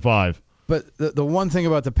 1-5. But the one thing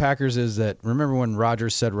about the Packers is that, remember when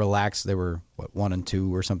Rodgers said relax, they were, 1-2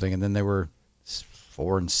 or something, and then they were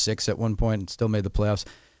 4-6 at one point and still made the playoffs.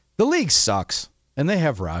 The league sucks, and they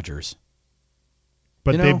have Rodgers.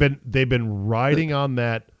 But they've been riding on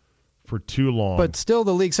that for too long. But still,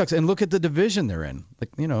 the league sucks. And look at the division they're in.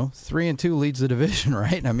 3-2 leads the division,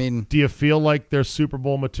 right? I mean, do you feel like they're Super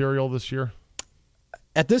Bowl material this year?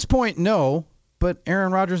 At this point, no. But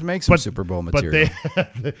Aaron Rodgers makes some Super Bowl material.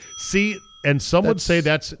 But they see, and some would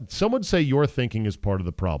say your thinking is part of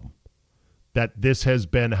the problem. That this has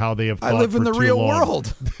been how they have thought for too long. I live in the real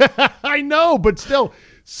world. I know, but still,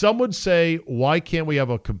 some would say, why can't we have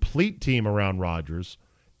a complete team around Rodgers?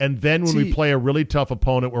 And then when we play a really tough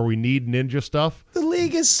opponent where we need ninja stuff. The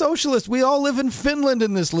league is socialist. We all live in Finland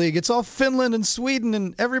in this league. It's all Finland and Sweden,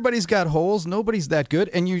 and everybody's got holes. Nobody's that good.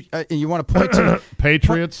 And you want to point to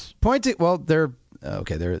Patriots? Point to, well, they're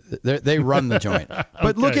okay. They run the joint.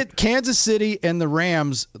 But look at Kansas City and the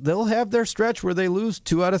Rams. They'll have their stretch where they lose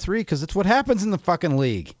 2 out of 3 because it's what happens in the fucking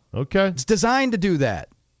league. Okay. It's designed to do that.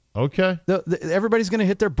 Okay. Everybody's going to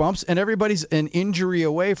hit their bumps, and everybody's an injury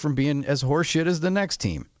away from being as horseshit as the next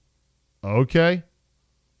team. Okay.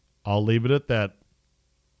 I'll leave it at that.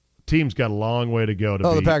 Team's got a long way to go to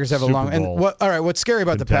be the Packers have Super a long Bowl. And all right, what's scary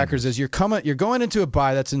about contenders. The Packers is you're going into a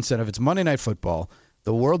bye that's incentive. It's Monday Night Football.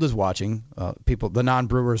 The world is watching. People, the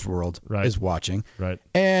non-Brewers world is watching. Right.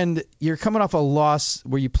 And you're coming off a loss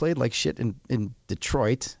where you played like shit in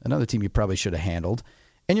Detroit, another team you probably should have handled,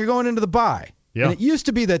 and you're going into the bye. Yeah. And it used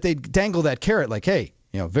to be that they'd dangle that carrot like, hey,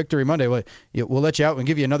 Victory Monday, we'll let you out and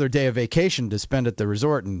give you another day of vacation to spend at the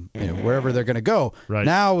resort and wherever they're going to go. Right.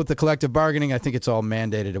 Now with the collective bargaining, I think it's all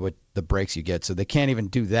mandated with the breaks you get, so they can't even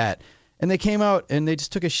do that. And they came out and they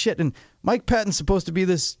just took a shit. And Mike Patton's supposed to be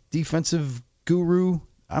this defensive guru.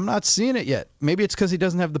 I'm not seeing it yet. Maybe it's because he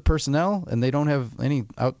doesn't have the personnel and they don't have any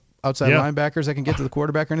outside linebackers that can get to the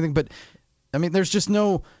quarterback or anything. But I mean, there's just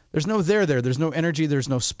there's no there. There's no energy. There's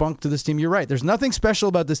no spunk to this team. You're right. There's nothing special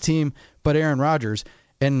about this team but Aaron Rodgers.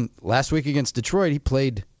 And last week against Detroit, he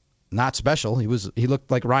played not special. He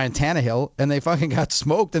looked like Ryan Tannehill, and they fucking got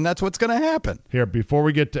smoked, and that's what's going to happen. Here, before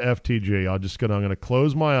we get to FTG, I'm going to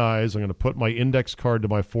close my eyes. I'm going to put my index card to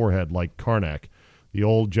my forehead like Karnak, the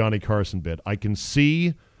old Johnny Carson bit. I can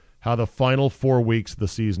see how the final 4 weeks of the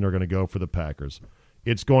season are going to go for the Packers.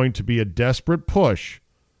 It's going to be a desperate push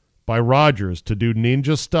by Rodgers to do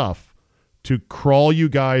ninja stuff to crawl you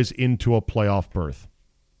guys into a playoff berth.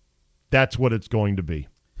 That's what it's going to be.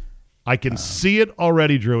 I can see it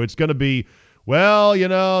already, Drew. It's going to be,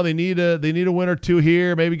 they need a win or two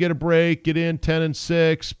here, maybe get a break, get in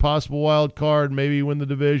 10-6, possible wild card, maybe win the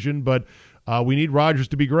division, but we need Rodgers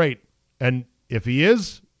to be great. And if he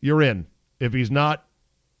is, you're in. If he's not,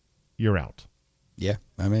 you're out. Yeah,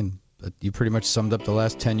 I mean, you pretty much summed up the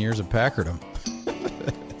last 10 years of Packardom.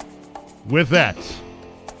 With that,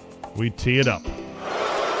 we tee it up.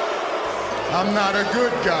 I'm not a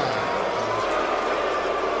good guy.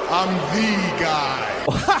 I'm the guy.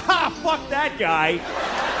 Fuck that guy.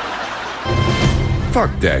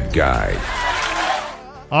 Fuck that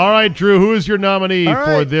guy. All right, Drew, who is your nominee All right.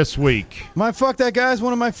 for this week? My fuck that guy is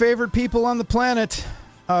one of my favorite people on the planet.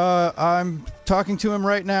 I'm talking to him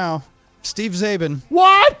right now. Steve Zabin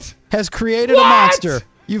What? has created a What? monster.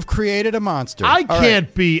 You've created a monster. I All can't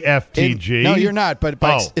right. be FTG. No, you're not, but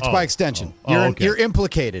by Oh, it's oh, by extension. oh, okay. You're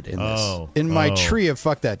implicated in this. In my tree of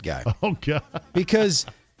fuck that guy. Oh, God. Because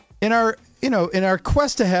in our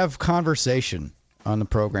quest to have conversation on the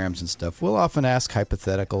programs and stuff, we'll often ask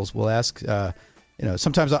hypotheticals. We'll ask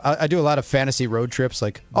sometimes I do a lot of fantasy road trips,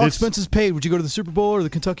 like all expenses paid. Would you go to the Super Bowl or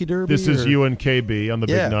the Kentucky Derby? This is you and KB on the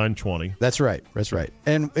Big 920. That's right.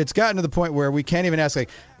 And it's gotten to the point where we can't even ask,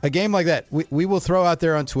 like, a game like that. We will throw out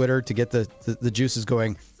there on Twitter to get the juices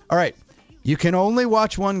going. All right, you can only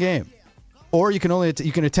watch one game, or you can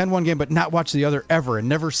attend one game but not watch the other ever and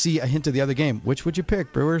never see a hint of the other game. Which would you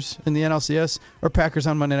pick, Brewers in the NLCS or Packers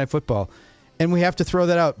on Monday Night Football? And we have to throw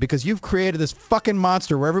that out because you've created this fucking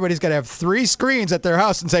monster where everybody's got to have 3 screens at their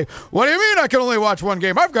house and say, what do you mean I can only watch one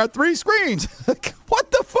game? I've got 3 screens.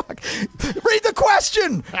 What the fuck? Read the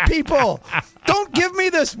question, people. Don't give me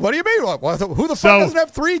this. What do you mean? Who the fuck doesn't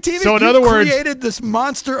have 3 TVs? So in other words, created this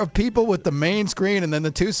monster of people with the main screen and then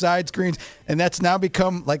the 2 side screens, and that's now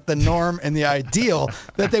become like the norm and the ideal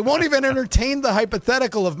that they won't even entertain the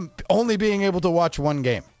hypothetical of only being able to watch one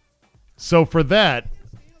game. So for that,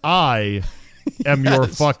 I am your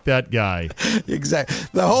fuck that guy. Exactly.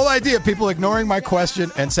 The whole idea of people ignoring my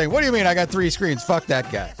question and saying, what do you mean I got 3 screens? Fuck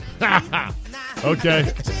that guy.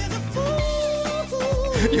 Okay.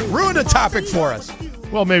 You ruined a topic for us.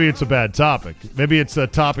 Well, maybe it's a bad topic. Maybe it's a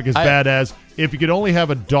topic as bad as, if you could only have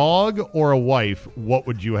a dog or a wife, what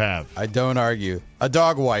would you have? I don't argue. A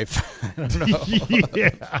dog wife. I don't know.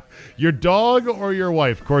 Yeah. Your dog or your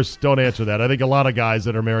wife? Of course, don't answer that. I think a lot of guys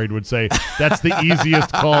that are married would say that's the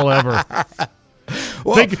easiest call ever.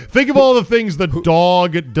 Well, think of all the things the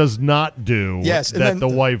dog does not do that the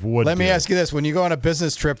wife would do. Let me ask you this. When you go on a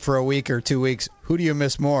business trip for a week or 2 weeks, who do you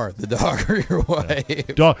miss more, the dog or your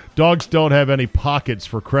wife? Dogs don't have any pockets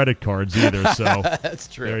for credit cards either, so that's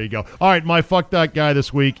true. There you go. All right, my fuck that guy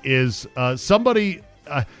this week is somebody.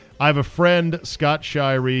 I have a friend, Scott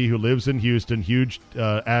Shirey, who lives in Houston, huge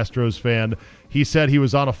Astros fan. He said he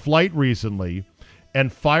was on a flight recently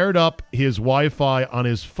and fired up his Wi-Fi on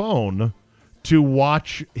his phone to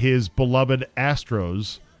watch his beloved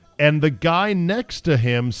Astros, and the guy next to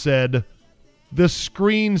him said, the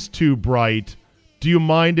screen's too bright. Do you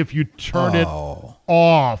mind if you turn it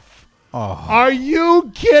off? Are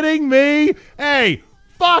you kidding me? Hey,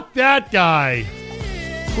 fuck that guy.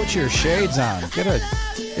 Put your shades on. Get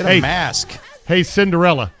a mask. Hey,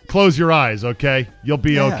 Cinderella, close your eyes, okay? You'll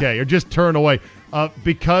be okay. Or just turn away.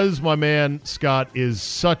 Because my man Scott is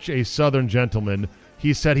such a Southern gentleman,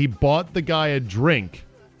 he said he bought the guy a drink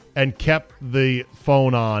and kept the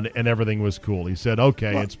phone on and everything was cool. He said,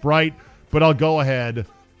 okay, it's bright, but I'll go ahead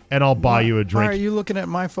and I'll buy you a drink. Why are you looking at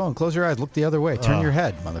my phone? Close your eyes. Look the other way. Turn your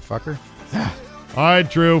head, motherfucker. All right,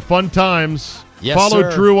 Drew. Fun times. Yes, Follow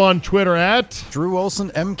sir. Drew on Twitter at Drew Olson,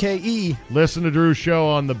 MKE. Listen to Drew's show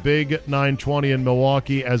on the Big 920 in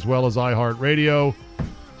Milwaukee as well as iHeartRadio.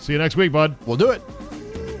 See you next week, bud. We'll do it.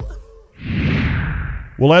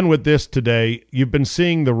 We'll end with this today. You've been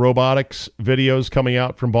seeing the robotics videos coming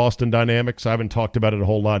out from Boston Dynamics. I haven't talked about it a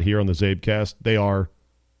whole lot here on the Zabecast. They are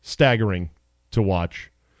staggering to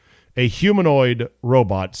watch. A humanoid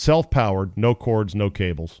robot, self-powered, no cords, no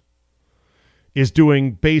cables, is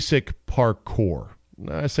doing basic parkour.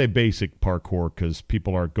 I say basic parkour because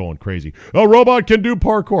people aren't going crazy. A robot can do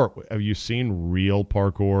parkour. Have you seen real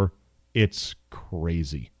parkour? It's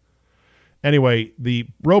crazy. Anyway, the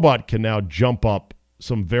robot can now jump up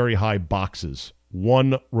some very high boxes,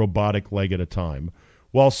 one robotic leg at a time,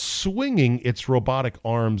 while swinging its robotic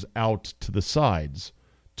arms out to the sides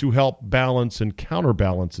to help balance and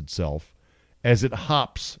counterbalance itself as it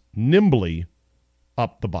hops nimbly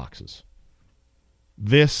up the boxes.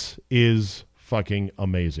 This is fucking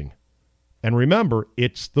amazing. And remember,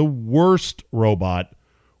 it's the worst robot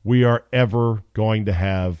we are ever going to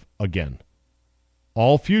have again.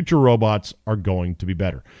 All future robots are going to be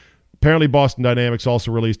better. Apparently, Boston Dynamics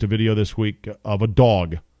also released a video this week of a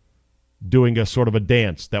dog doing a sort of a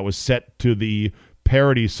dance that was set to the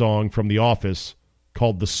parody song from The Office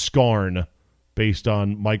called The Scarn, based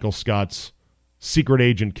on Michael Scott's secret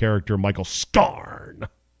agent character, Michael Scarn.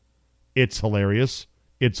 It's hilarious.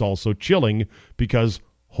 It's also chilling because,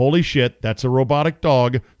 holy shit, that's a robotic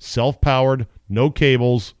dog, self-powered, no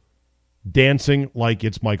cables, dancing like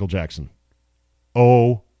it's Michael Jackson.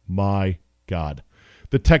 Oh, my God.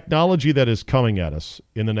 The technology that is coming at us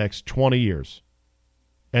in the next 20 years,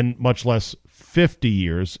 and much less 50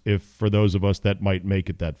 years, if for those of us that might make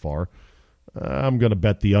it that far, I'm going to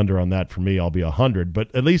bet the under on that. For me, I'll be 100.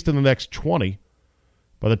 But at least in the next 20,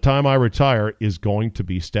 by the time I retire, is going to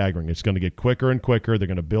be staggering. It's going to get quicker and quicker. They're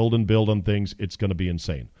going to build and build on things. It's going to be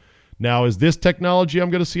insane. Now, is this technology I'm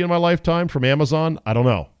going to see in my lifetime from Amazon? I don't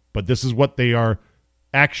know. But this is what they are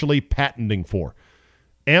actually patenting for.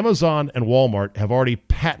 Amazon and Walmart have already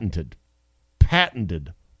patented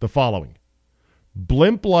the following.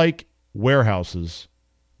 Blimp-like warehouses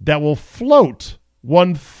that will float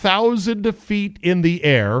 1,000 feet in the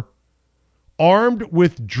air, armed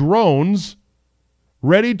with drones,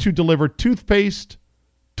 ready to deliver toothpaste,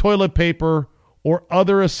 toilet paper, or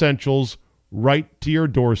other essentials right to your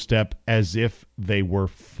doorstep as if they were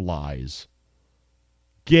flies.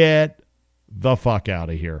 Get the fuck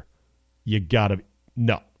out of here. You gotta...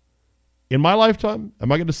 No. In my lifetime,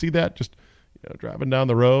 am I going to see that? Just driving down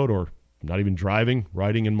the road, or not even driving,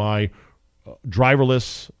 riding in my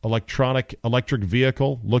driverless electric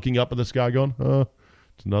vehicle, looking up at the sky going,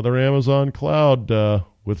 it's another Amazon cloud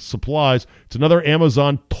with supplies. It's another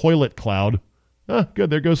Amazon toilet cloud. Good,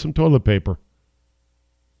 there goes some toilet paper.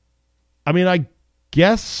 I mean, I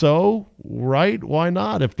guess so, right? Why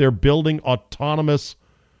not? If they're building autonomous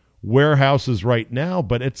warehouses right now,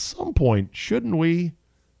 but at some point, shouldn't we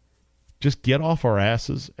just get off our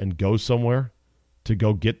asses and go somewhere to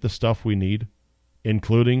go get the stuff we need,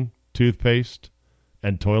 including toothpaste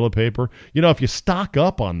and toilet paper? If you stock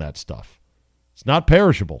up on that stuff, it's not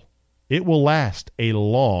perishable. It will last a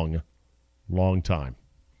long, long time.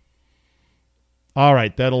 All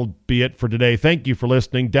right, that'll be it for today. Thank you for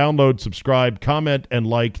listening. Download, subscribe, comment, and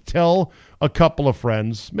like. Tell a couple of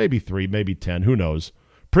friends, maybe 3, maybe 10, who knows.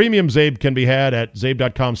 Premium Zabe can be had at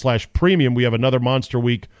zabe.com/premium. We have another monster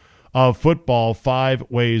week of football, 5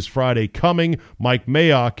 Ways Friday coming. Mike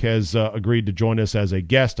Mayock has agreed to join us as a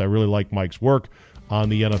guest. I really like Mike's work on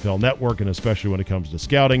the NFL Network, and especially when it comes to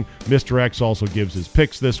scouting. Mr. X also gives his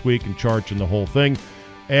picks this week and charts and the whole thing.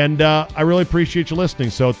 And I really appreciate you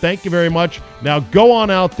listening. So thank you very much. Now go on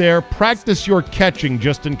out there, practice your catching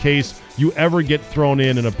just in case you ever get thrown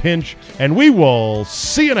in a pinch. And we will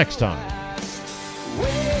see you next time.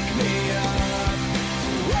 Wake me up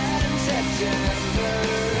when September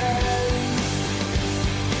ends.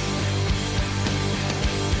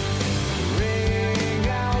 Ring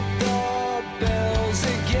out the bells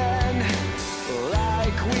again,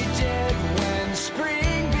 like we did when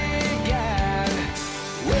spring began.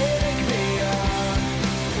 Wake me up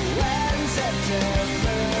when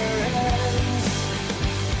September ends.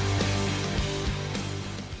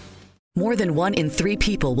 More than 1 in 3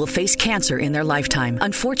 people will face cancer in their lifetime.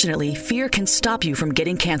 Unfortunately, fear can stop you from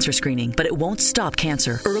getting cancer screening, but it won't stop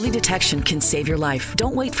cancer. Early detection can save your life.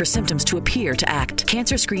 Don't wait for symptoms to appear to act.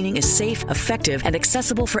 Cancer screening is safe, effective, and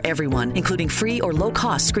accessible for everyone, including free or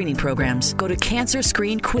low-cost screening programs. Go to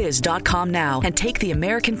CancerScreenQuiz.com now and take the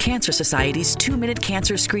American Cancer Society's 2-minute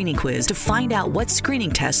cancer screening quiz to find out what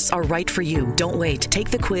screening tests are right for you. Don't wait.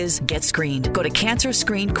 Take the quiz. Get screened. Go to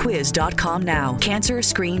CancerScreenQuiz.com now.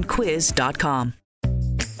 CancerScreenQuiz.com.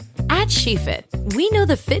 At SheFit, we know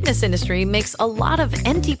the fitness industry makes a lot of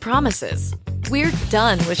empty promises. We're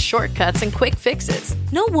done with shortcuts and quick fixes.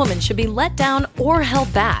 No woman should be let down or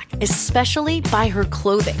held back, especially by her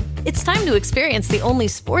clothing. It's time to experience the only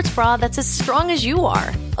sports bra that's as strong as you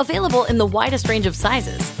are. Available in the widest range of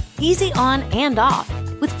sizes, easy on and off,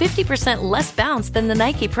 with 50% less bounce than the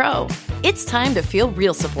Nike Pro. It's time to feel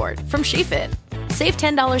real support from SheFit. Save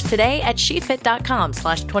 $10 today at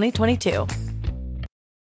SheFit.com/2022.